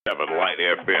7 Light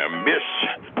FM. Miss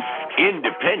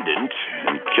Independent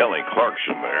and Kelly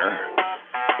Clarkson there.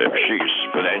 If she's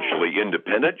financially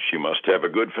independent, she must have a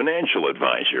good financial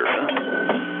advisor.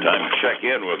 Time to check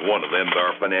in with one of them,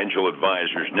 our financial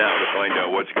advisors now, to find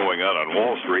out what's going on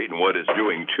Wall Street and what it's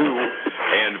doing to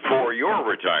and for your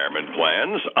retirement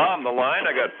plans. On the line,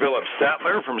 I got Phillip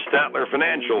Statler from Statler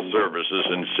Financial Services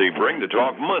in Sebring to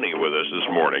talk money with us this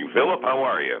morning. Phillip, how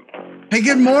are you? Hey,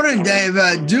 good morning, Dave.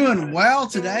 Doing well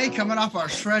today, coming off our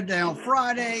Shred Down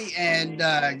Friday and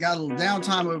got a little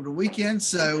downtime over the weekend.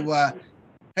 So,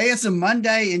 hey, it's a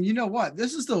Monday, and you know what?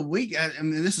 This is the week. I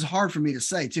mean, this is hard for me to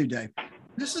say too, Dave.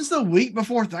 This is the week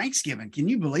before Thanksgiving. Can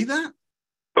you believe that?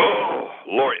 Oh,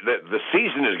 Lord, the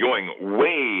season is going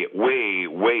way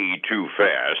too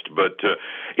fast, but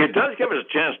it does give us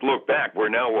a chance to look back. We're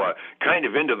now kind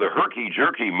of into the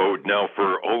herky-jerky mode now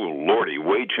for, oh, Lordy,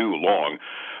 way too long.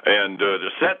 And to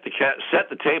set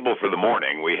the table for the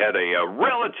morning, we had a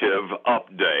relative up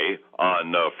day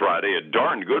on Friday, a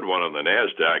darn good one on the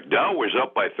NASDAQ. Dow was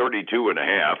up by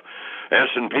 32.5.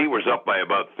 S&P was up by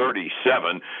about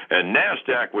 37, and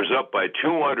NASDAQ was up by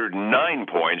 209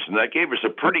 points, and that gave us a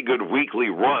pretty good weekly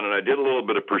run, and I did a little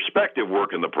bit of perspective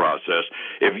work in the process.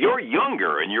 If you're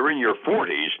younger and you're in your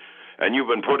 40s, and you've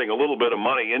been putting a little bit of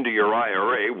money into your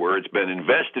IRA where it's been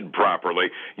invested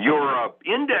properly, your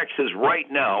indexes right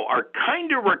now are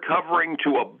kind of recovering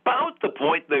to about the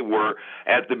point they were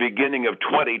at the beginning of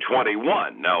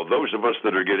 2021. Now, those of us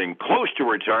that are getting close to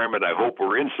retirement, I hope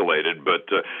we're insulated, but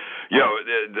a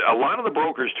lot of the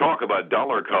brokers talk about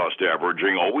dollar cost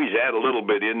averaging. Always add a little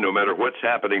bit in no matter what's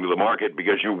happening to the market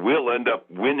because you will end up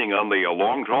winning on the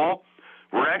long haul.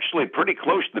 We're actually pretty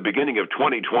close to the beginning of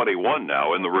 2021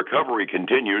 now, and the recovery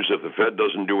continues. If the Fed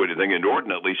doesn't do anything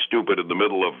inordinately stupid in the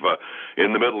middle of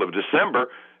December,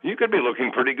 you could be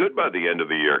looking pretty good by the end of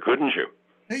the year, couldn't you?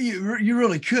 You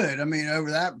really could. I mean,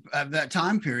 over that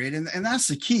time period, and that's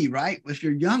the key, right? If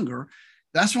you're younger,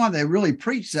 that's why they really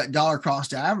preach that dollar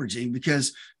cost averaging,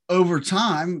 because over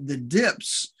time the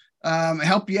dips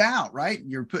help you out, right?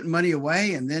 You're putting money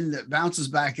away, and then it bounces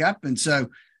back up, and so.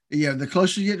 The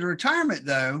closer you get to retirement,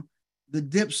 though, the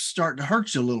dips start to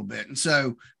hurt you a little bit. And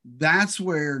so that's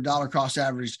where dollar cost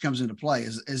average comes into play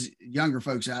as younger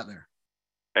folks out there.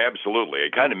 Absolutely.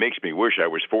 It kind of makes me wish I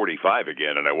was 45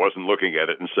 again and I wasn't looking at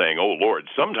it and saying, oh, Lord,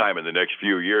 sometime in the next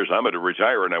few years I'm going to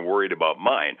retire and I'm worried about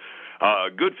mine.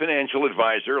 A good financial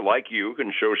advisor like you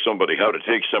can show somebody how to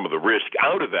take some of the risk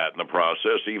out of that in the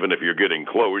process, even if you're getting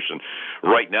close. And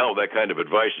right now, that kind of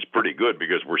advice is pretty good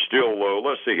because we're still,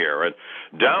 let's see here, and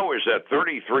Dow is at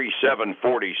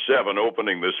 33,747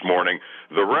 opening this morning.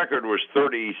 The record was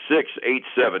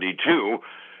 36,872.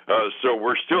 So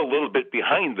we're still a little bit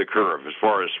behind the curve as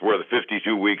far as where the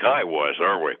 52-week high was,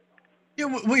 aren't we? Yeah,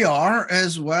 we are,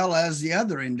 as well as the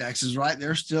other indexes, right?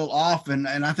 They're still off, and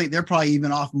I think they're probably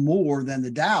even off more than the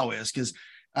Dow is, because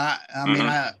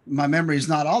my memory is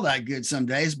not all that good some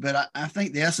days, but I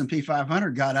think the S&P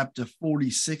 500 got up to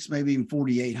 46, maybe even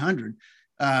 4,800.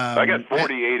 I got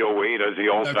 4808 as the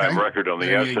all-time record on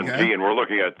the S&P, and we're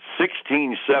looking at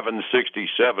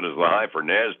 16,767 as the high for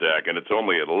NASDAQ, and it's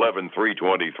only at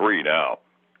 11,323 now.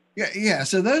 Yeah.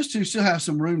 So those two still have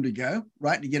some room to go,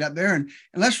 right, to get up there. And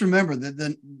let's remember that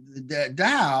the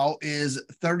Dow is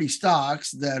 30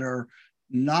 stocks that are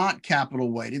not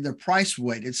capital weighted; they're price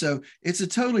weighted. So it's a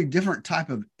totally different type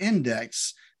of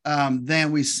index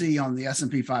than we see on the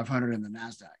S&P 500 and the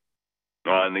NASDAQ.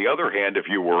 On the other hand, if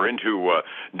you were into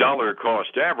dollar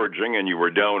cost averaging and you were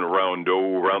down around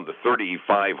the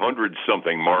 3,500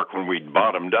 something mark when we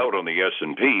bottomed out on the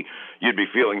S&P, you'd be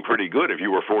feeling pretty good if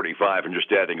you were 45 and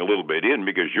just adding a little bit in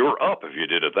because you're up if you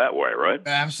did it that way, right?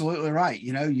 Absolutely right.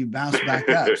 You bounce back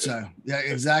up. So yeah,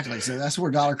 exactly. So that's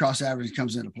where dollar cost averaging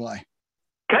comes into play.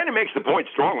 Kind of makes the point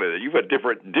strongly that you've got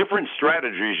different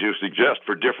strategies you suggest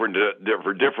for different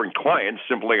different clients,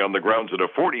 simply on the grounds that a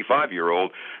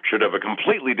 45-year-old should have a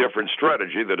completely different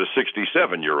strategy than a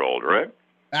 67-year-old, right?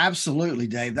 Absolutely,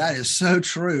 Dave. That is so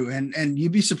true. And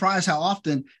you'd be surprised how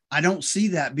often I don't see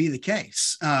that be the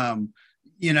case.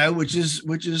 Which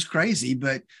is crazy,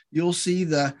 but you'll see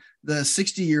the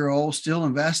 60-year-old still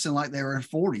investing like they were in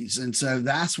 40s. And so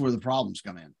that's where the problems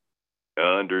come in.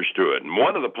 Understood. And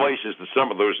one of the places that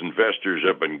some of those investors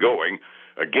have been going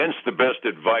against the best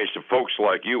advice of folks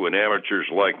like you and amateurs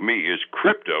like me is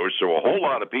crypto. So a whole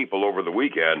lot of people over the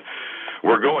weekend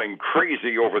were going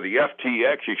crazy over the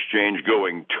FTX exchange,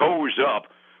 going toes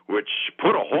up which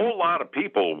put a whole lot of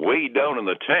people way down in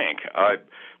the tank. I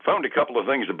found a couple of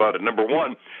things about it. Number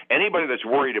one, anybody that's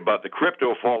worried about the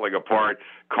crypto falling apart,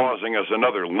 causing us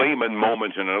another Lehman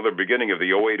moment and another beginning of the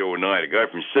 08-09, a guy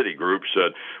from Citigroup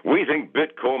said, we think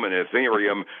Bitcoin and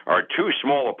Ethereum are too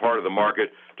small a part of the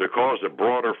market to cause a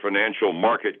broader financial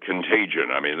market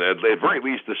contagion. I mean, at the very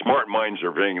least, the smart minds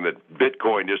are saying that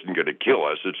Bitcoin isn't going to kill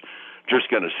us. It's just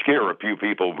going to scare a few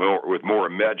people with more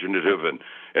imaginative and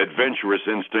adventurous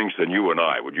instincts than you and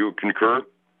I. Would you concur?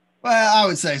 Well, I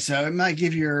would say so. It might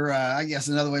give your, I guess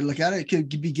another way to look at it could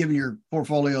be giving your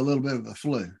portfolio a little bit of a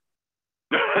flu.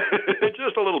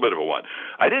 Just a little bit of a one.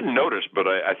 I didn't notice, but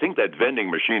I think that vending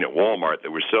machine at Walmart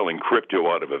that was selling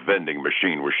crypto out of a vending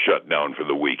machine was shut down for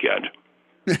the weekend.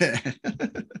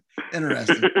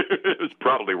 Interesting. It was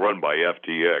probably run by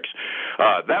FTX.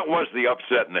 That was the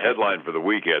upset in the headline for the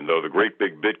weekend, though. The great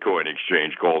big Bitcoin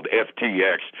exchange called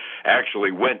FTX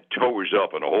actually went toes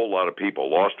up, and a whole lot of people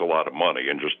lost a lot of money.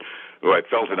 And just I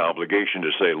felt an obligation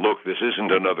to say, look, this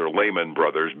isn't another Lehman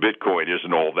Brothers. Bitcoin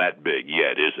isn't all that big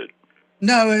yet, is it?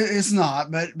 No, it's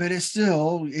not, but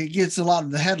it gets a lot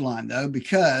of the headline, though,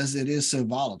 because it is so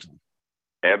volatile.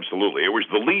 Absolutely. It was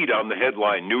the lead on the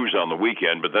headline news on the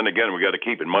weekend, but then again, we got to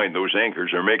keep in mind those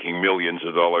anchors are making millions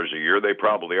of dollars a year. They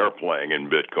probably are playing in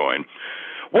Bitcoin.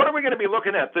 What are we going to be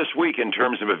looking at this week in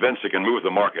terms of events that can move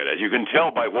the market? As you can tell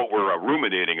by what we're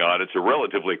ruminating on, it's a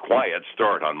relatively quiet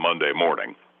start on Monday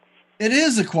morning. It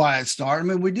is a quiet start. I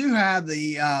mean, we do have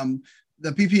the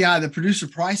PPI, the Producer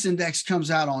Price Index, comes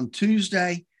out on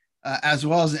Tuesday. As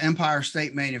well as the Empire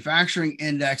State Manufacturing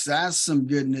Index. That's some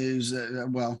good news.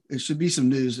 Well, it should be some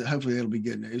news. Hopefully it'll be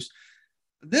good news.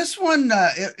 This one,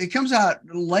 it comes out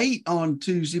late on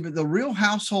Tuesday, but the real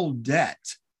household debt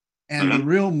and the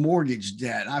real mortgage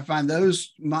debt, I find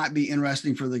those might be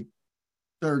interesting for the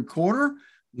third quarter.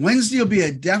 Wednesday will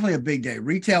be definitely a big day.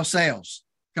 Retail sales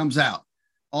comes out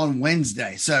on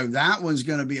Wednesday. So that one's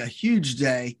going to be a huge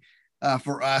day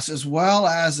for us, as well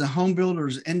as the home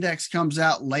builders index comes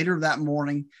out later that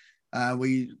morning.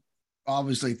 We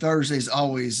obviously Thursday is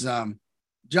always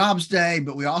jobs day,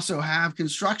 but we also have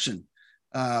construction.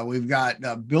 We've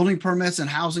got building permits and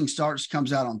housing starts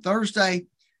comes out on Thursday.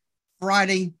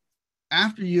 Friday,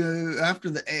 after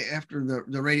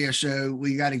the radio show,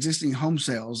 we got existing home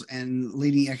sales and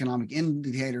leading economic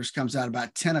indicators comes out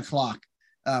about 10 o'clock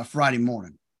Friday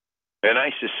morning. And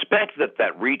I suspect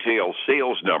that retail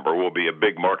sales number will be a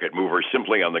big market mover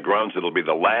simply on the grounds it'll be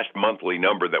the last monthly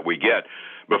number that we get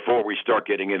before we start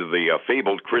getting into the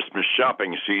fabled Christmas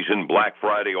shopping season, Black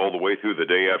Friday all the way through the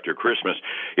day after Christmas.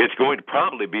 It's going to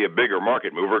probably be a bigger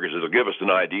market mover because it'll give us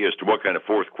an idea as to what kind of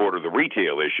fourth quarter the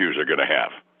retail issues are going to have.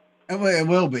 It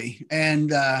will be.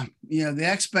 And, the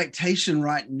expectation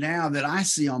right now that I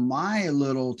see on my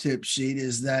little tip sheet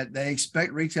is that they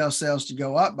expect retail sales to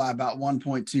go up by about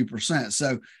 1.2%.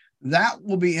 So that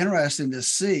will be interesting to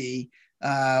see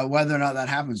whether or not that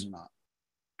happens or not.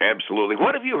 Absolutely.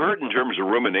 What have you heard in terms of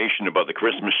rumination about the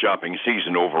Christmas shopping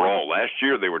season overall? Last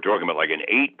year, they were talking about like an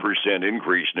 8%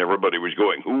 increase, and everybody was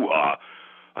going, hoo-ha.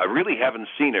 I really haven't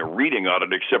seen a reading on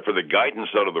it except for the guidance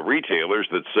out of the retailers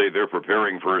that say they're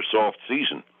preparing for a soft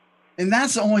season. And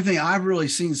that's the only thing I've really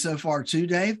seen so far too,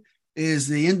 Dave, is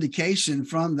the indication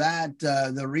from that,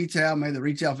 the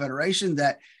Retail Federation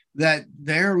that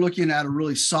they're looking at a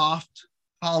really soft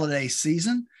holiday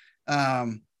season. But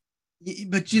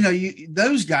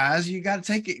those guys, you got to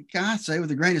take it, I say,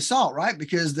 with a grain of salt, right?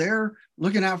 Because they're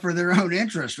looking out for their own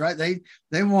interest, right?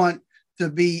 They want to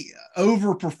be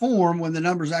overperform when the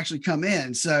numbers actually come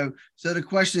in. So the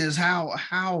question is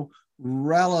how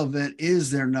relevant is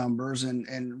their numbers,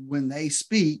 and when they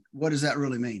speak, what does that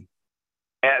really mean?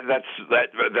 And that's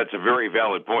a very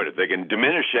valid point. If they can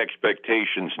diminish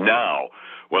expectations now,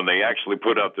 when they actually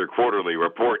put out their quarterly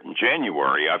report in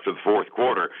January after the fourth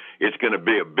quarter, it's going to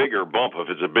be a bigger bump if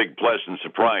it's a big pleasant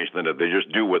surprise than if they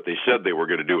just do what they said they were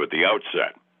going to do at the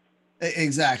outset.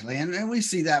 Exactly, and we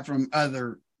see that from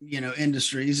other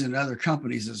industries and other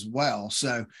companies as well.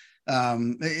 So,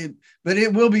 but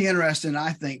it will be interesting,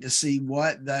 I think, to see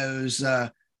what those,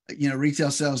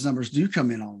 retail sales numbers do come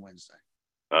in on Wednesday.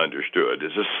 Understood.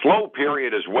 It's a slow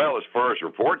period as well as far as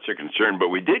reports are concerned, but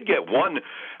we did get one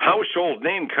household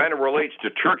name kind of relates to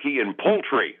turkey and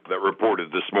poultry that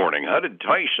reported this morning. How did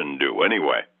Tyson do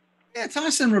anyway? Yeah,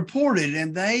 Tyson reported,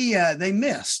 and they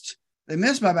missed. They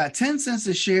missed by about 10 cents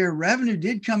a share. Revenue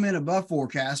did come in above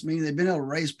forecast, meaning they've been able to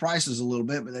raise prices a little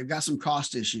bit, but they've got some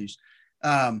cost issues.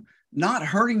 Not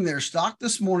hurting their stock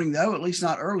this morning, though, at least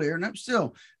not earlier. And I'm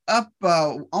still up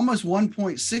almost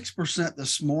 1.6%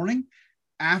 this morning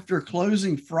after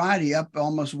closing Friday, up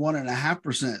almost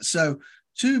 1.5%. So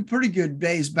two pretty good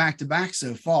days back to back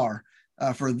so far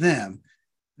for them.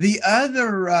 The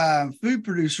other food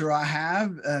producer I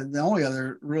have, the only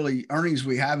other really earnings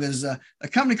we have is a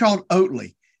company called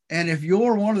Oatly. And if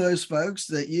you're one of those folks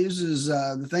that uses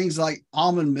the things like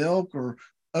almond milk or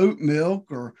oat milk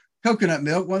or coconut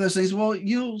milk, one of those things, well,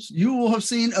 you will have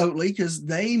seen Oatly because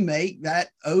they make that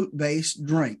oat-based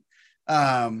drink.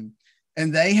 And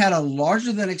they had a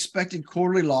larger than expected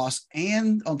quarterly loss.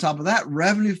 And on top of that,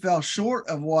 revenue fell short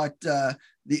of what the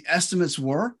estimates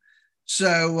were.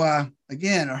 So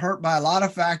again, hurt by a lot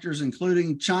of factors,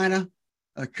 including China,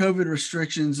 COVID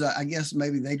restrictions. I guess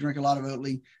maybe they drink a lot of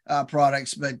Oatly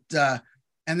products, but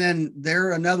and then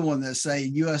they're another one that say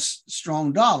U.S.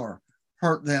 strong dollar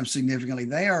hurt them significantly.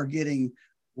 They are getting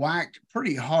whacked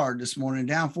pretty hard this morning,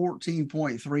 down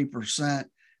 14.3%.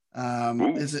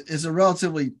 Is a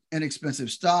relatively inexpensive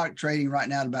stock, trading right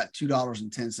now at about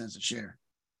 $2.10 a share.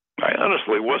 I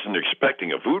honestly wasn't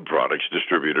expecting a food products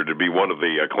distributor to be one of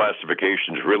the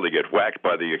classifications really get whacked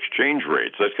by the exchange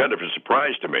rates. That's kind of a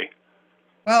surprise to me.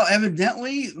 Well,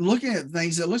 evidently, looking at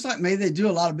things, it looks like maybe they do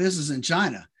a lot of business in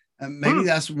China. Maybe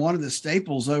that's one of the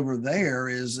staples over there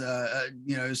is,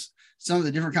 some of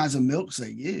the different kinds of milks they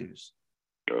use.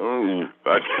 Oh,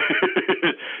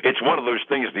 it's one of those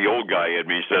things the old guy in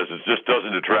me says it just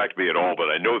doesn't attract me at all, but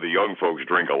I know the young folks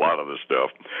drink a lot of this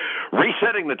stuff.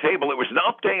 Resetting the table, it was an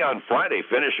up day on Friday,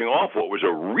 finishing off what was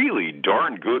a really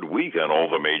darn good week on all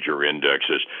the major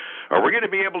indexes. Are we going to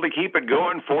be able to keep it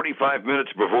going 45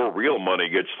 minutes before real money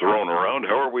gets thrown around?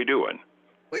 How are we doing?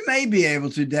 We may be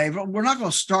able to, Dave. We're not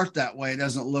going to start that way. It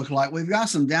doesn't look like. We've got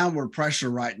some downward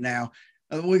pressure right now.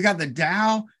 We've got the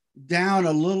Dow down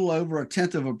a little over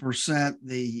 0.1%.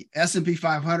 The S&P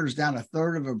 500 is down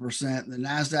 0.33%. The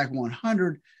NASDAQ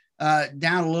 100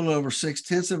 down a little over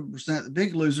 0.6%. The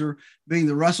big loser being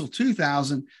the Russell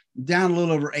 2000, down a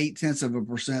little over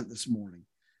 0.8% this morning.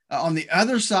 On the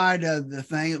other side of the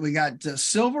thing, we got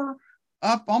silver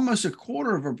up almost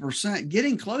 0.25%,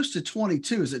 getting close to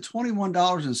 22. Is at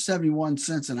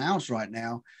 $21.71 an ounce right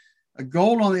now.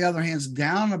 Gold, on the other hand, is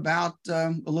down about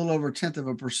a little over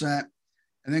 0.1%.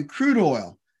 And then crude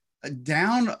oil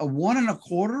down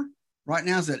 1.25. Right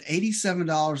now is at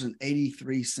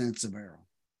 $87.83 a barrel.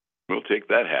 We'll take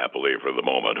that happily for the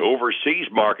moment.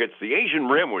 Overseas markets, the Asian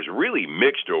Rim was really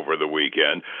mixed over the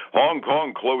weekend. Hong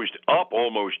Kong closed up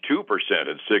almost 2%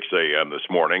 at 6 a.m. this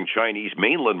morning. Chinese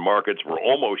mainland markets were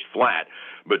almost flat,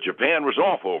 but Japan was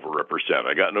off over 1%.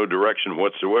 I got no direction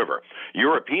whatsoever.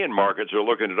 European markets are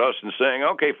looking at us and saying,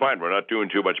 okay, fine, we're not doing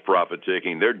too much profit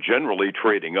taking. They're generally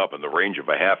trading up in the range of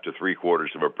 0.5 to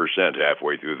 0.75%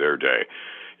 halfway through their day.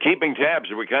 Keeping tabs,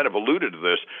 and we kind of alluded to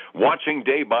this, watching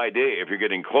day by day if you're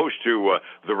getting close to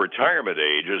the retirement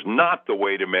age is not the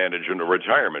way to manage in a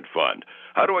retirement fund.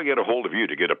 How do I get a hold of you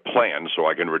to get a plan so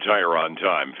I can retire on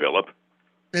time, Phillip?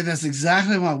 And that's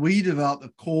exactly why we developed the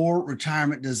Core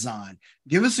Retirement Design.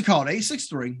 Give us a call at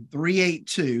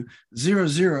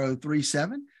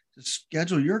 863-382-0037 to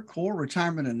schedule your core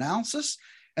retirement analysis.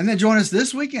 And then join us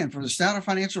this weekend for the Statler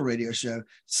Financial Radio Show,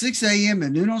 6 a.m.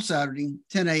 and noon on Saturday,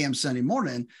 10 a.m. Sunday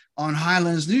morning on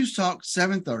Highlands News Talk,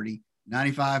 730,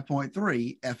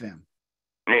 95.3 FM.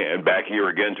 And back here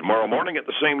again tomorrow morning at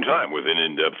the same time with an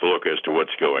in-depth look as to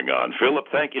what's going on. Phillip,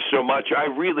 thank you so much. I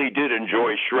really did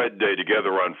enjoy Shred Day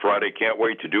together on Friday. Can't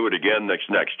wait to do it again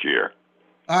next year.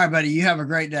 All right, buddy. You have a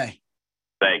great day.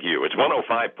 Thank you. It's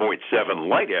 105.7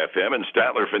 Light FM and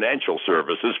Statler Financial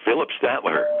Services. Phillip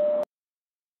Statler.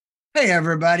 Hey,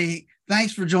 everybody.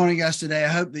 Thanks for joining us today. I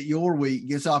hope that your week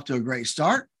gets off to a great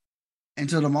start.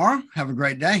 Until tomorrow, have a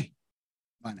great day.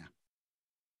 Bye now.